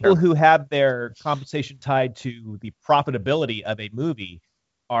 People who have their compensation tied to the profitability of a movie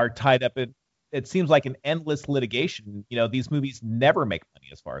are tied up in, it seems like, an endless litigation. These movies never make money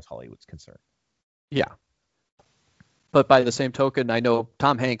as far as Hollywood's concerned. Yeah. But by the same token, I know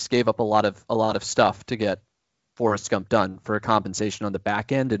Tom Hanks gave up a lot of stuff to get Forrest Gump done for compensation on the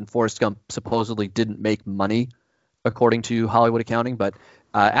back end, and Forrest Gump supposedly didn't make money according to Hollywood accounting. But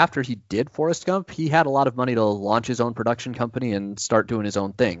after he did Forrest Gump, he had a lot of money to launch his own production company and start doing his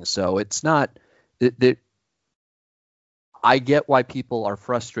own thing. So it's not I get why people are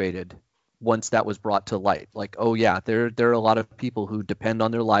frustrated once that was brought to light. Like, oh yeah, there are a lot of people who depend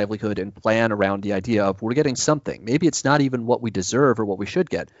on their livelihood and plan around the idea of we're getting something. Maybe it's not even what we deserve or what we should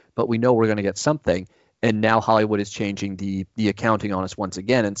get, but we know we're going to get something. And now Hollywood is changing the accounting on us once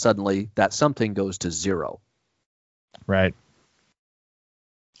again, and suddenly that something goes to zero. Right.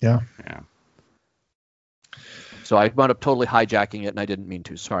 Yeah. So I wound up totally hijacking it, and I didn't mean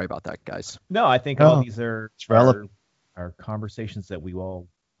to. Sorry about that, guys. No, I think all these are conversations that we all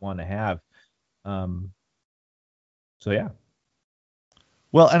want to have. So yeah.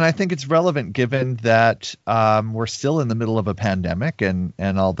 Well, and I think it's relevant given that we're still in the middle of a pandemic, and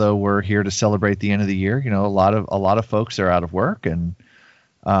although we're here to celebrate the end of the year, you know, a lot of folks are out of work and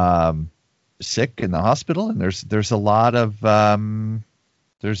sick in the hospital, and there's a lot of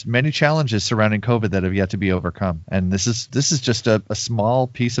there's many challenges surrounding COVID that have yet to be overcome, and this is just a small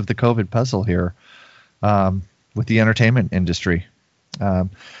piece of the COVID puzzle here with the entertainment industry.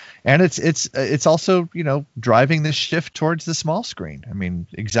 And it's also, you know, driving this shift towards the small screen. I mean,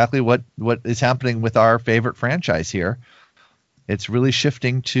 exactly what is happening with our favorite franchise here. It's really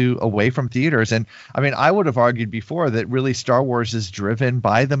shifting away from theaters. And I mean, I would have argued before that really Star Wars is driven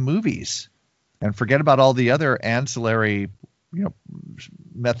by the movies, and forget about all the other ancillary, you know,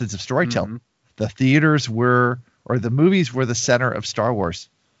 methods of storytelling. Mm-hmm. The theaters the movies were the center of Star Wars.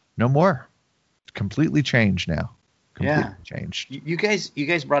 No more. Completely changed now. Changed. You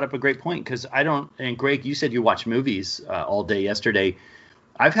guys brought up a great point, because and Greg, you said you watch movies all day yesterday.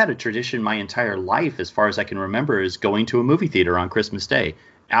 I've had a tradition my entire life, as far as I can remember, is going to a movie theater on Christmas Day.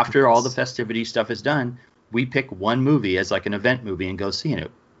 After all the festivity stuff is done, we pick one movie as like an event movie and go see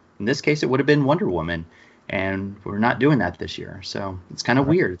it. In this case, it would have been Wonder Woman, and we're not doing that this year. So it's kind of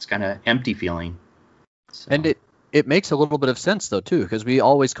weird. It's kind of empty feeling. So. And it makes a little bit of sense, though, too, because we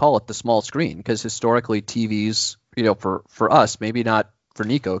always call it the small screen, because historically TVs, you know, for us, maybe not for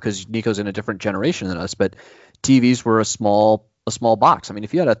Nico, because Nico's in a different generation than us, but TVs were a small box. I mean,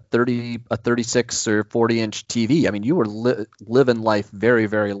 if you had a 36 or 40-inch TV, I mean, you were living life very,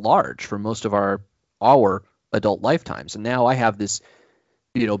 very large for most of our adult lifetimes. And now I have this,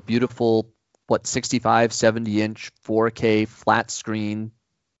 you know, beautiful, 65, 70-inch 4K flat screen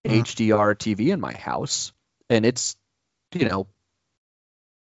HDR TV in my house. And it's, you know,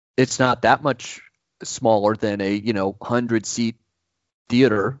 it's not that much smaller than a, you know, 100-seat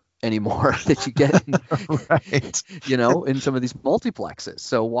theater anymore that you get in, right. You know, in some of these multiplexes.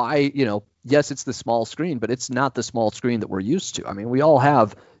 So why, you know, yes, it's the small screen, but it's not the small screen that we're used to. I mean, we all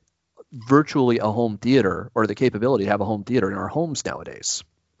have virtually a home theater, or the capability to have a home theater in our homes nowadays.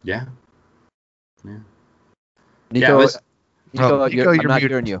 Yeah. Nico, Nico, I'm not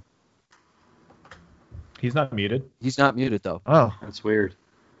hearing you. He's not muted. He's not muted, though. Oh, that's weird.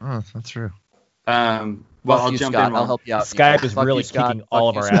 Oh, that's true. Well, I'll jump Scott. in. I'll help you out. Skype is really kicking all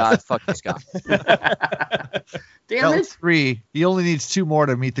of our ass. Fuck you, Scott. Damn it. 3. He only needs 2 more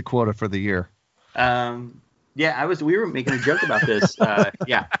to meet the quota for the year. Yeah, we were making a joke about this.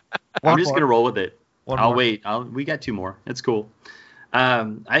 Yeah, I'm just gonna roll with it. I'll wait. We got 2 more. It's cool.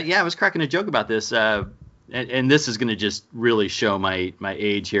 I was cracking a joke about this, and this is gonna just really show my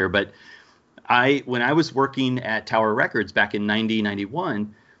age here. But when I was working at Tower Records back in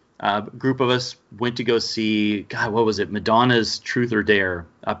 91. A group of us went to go see, God, what was it? Madonna's Truth or Dare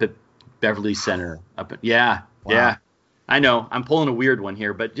up at Beverly Center. Yeah. I know I'm pulling a weird one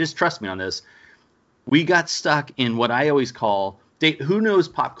here, but just trust me on this. We got stuck in what I always call, who knows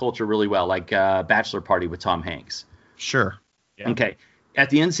pop culture really well, like Bachelor Party with Tom Hanks. Sure. Yeah. Okay.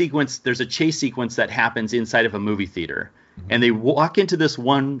 At the end sequence, there's a chase sequence that happens inside of a movie theater. Mm-hmm. And they walk into this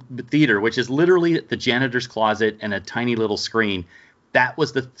one theater, which is literally the janitor's closet and a tiny little screen. That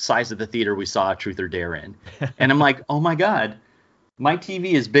was the size of the theater we saw Truth or Dare in. And I'm like, oh my God, my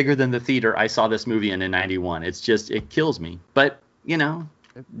TV is bigger than the theater I saw this movie in 91. It's just, it kills me. But, you know,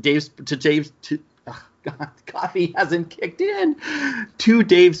 God, coffee hasn't kicked in. To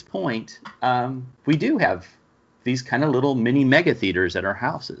Dave's point, we do have these kind of little mini mega theaters at our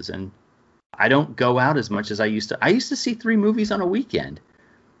houses. And I don't go out as much as I used to. I used to see 3 movies on a weekend.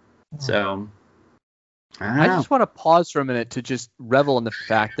 So... I just want to pause for a minute to just revel in the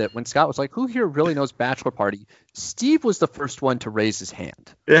fact that when Scott was like, who here really knows Bachelor Party? Steve was the first one to raise his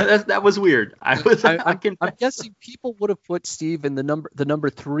hand. Yeah, that was weird. I'm guessing people would have put Steve in the number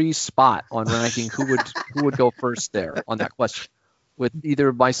 3 spot on ranking who would go first there on that question, with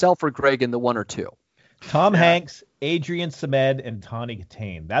either myself or Greg in the 1 or 2. Tom Hanks, Adrian Samed, and Tawny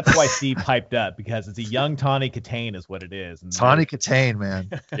Katane. That's why Steve piped up, because it's a young Tawny Katane is what it is. And Tawny Katane, man.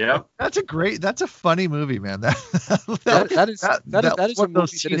 Yeah. That's a funny movie, man. That is one of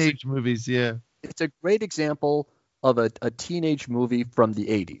those teenage movies, yeah. It's a great example of a teenage movie from the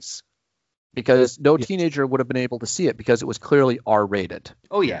 80s. because no teenager would have been able to see it because it was clearly R-rated.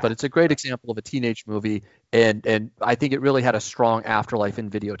 Oh yeah. But it's a great example of a teenage movie, and I think it really had a strong afterlife in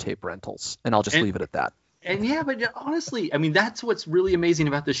videotape rentals. And I'll just leave it at that. And yeah, but honestly, I mean, that's what's really amazing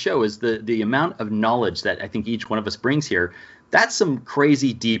about the show is the amount of knowledge that I think each one of us brings here. That's some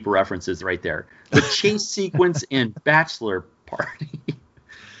crazy deep references right there. The chase sequence in Bachelor Party.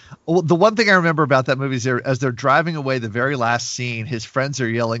 Well, the one thing I remember about that movie is as they're driving away, the very last scene, his friends are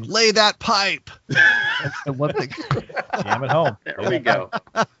yelling, "Lay that pipe!" That's the one thing. Jam it home. There we go.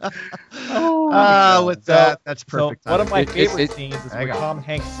 With that, that's perfect. So one of my favorite scenes is where Tom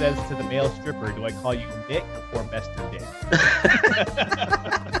Hanks says to the male stripper, "Do I call you Nick or Mr. Dick?"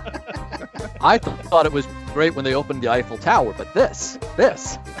 I thought it was great when they opened the Eiffel Tower, but this.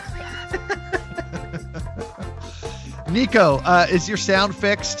 Nico, is your sound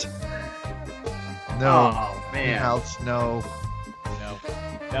fixed? No. Oh, man. No.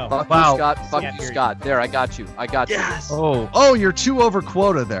 Fuck Wow. you, Scott. Fuck you, Scott. There, I got you. Yes. Oh, you're 2 over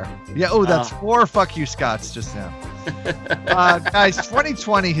quota there. Yeah. Oh, that's 4 fuck you, Scotts just now. Guys,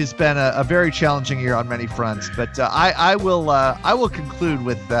 2020 has been a very challenging year on many fronts, but I will conclude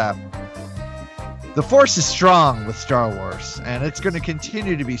with the Force is strong with Star Wars, and it's going to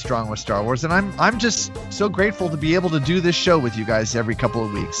continue to be strong with Star Wars. And I'm just so grateful to be able to do this show with you guys every couple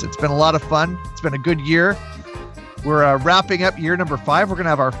of weeks. It's been a lot of fun. It's been a good year. We're wrapping up year number 5. We're going to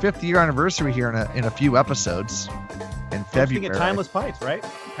have our 5th year anniversary here in a few episodes in February. At Timeless Pints, right?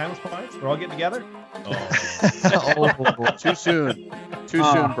 Timeless Pints. We're all getting together. Too soon. Too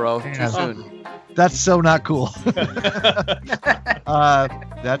soon, bro. Too soon. That's so not cool.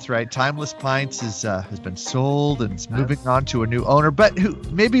 That's right. Timeless Pints has been sold and it's moving on to a new owner. But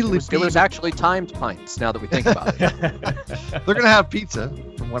it was actually Timed Pints. Now that we think about it, they're gonna have pizza,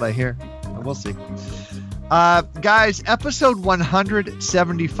 from what I hear. We'll see. Guys, episode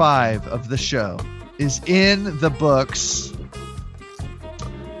 175 of the show is in the books.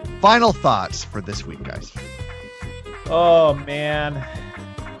 Final thoughts for this week, guys. Oh man.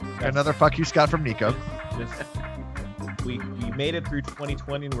 Another fuck you, Scott, from Nico. We made it through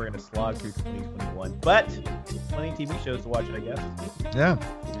 2020 and we're going to slog through 2021. But plenty of TV shows to watch, I guess. Yeah.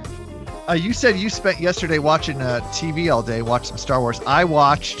 You said you spent yesterday watching TV all day, watched some Star Wars. I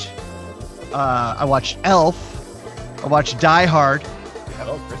watched Elf. I watched Die Hard.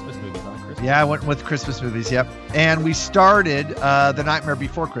 Oh, Christmas movies on Christmas. Yeah, I went with Christmas movies, yep. And we started The Nightmare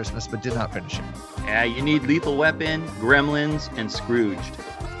Before Christmas, but did not finish it. Yeah, you need Lethal Weapon, Gremlins, and Scrooged.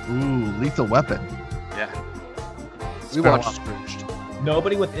 Ooh, Lethal Weapon. Yeah. We watched Scrooged.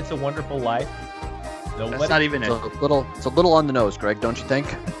 Nobody with It's a Wonderful Life. Nobody. That's not even It's a little on the nose, Greg, don't you think?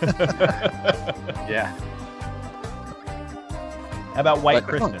 Yeah. How about White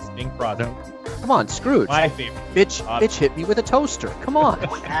Christmas? Bing Crosby. Come on, Scrooge. My favorite. Bitch hit me with a toaster. Come on.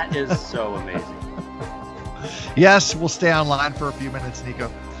 That is so amazing. Yes, we'll stay online for a few minutes,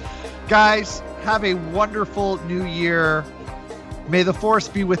 Nico. Guys, have a wonderful new year. May the Force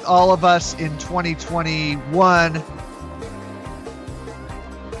be with all of us in 2021.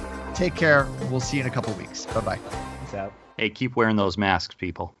 Take care. We'll see you in a couple weeks. Bye-bye. Peace out. Hey, keep wearing those masks,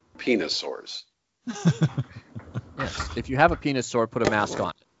 people. Penis sores. Yes. If you have a penis sore, put a mask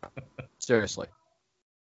on. Seriously.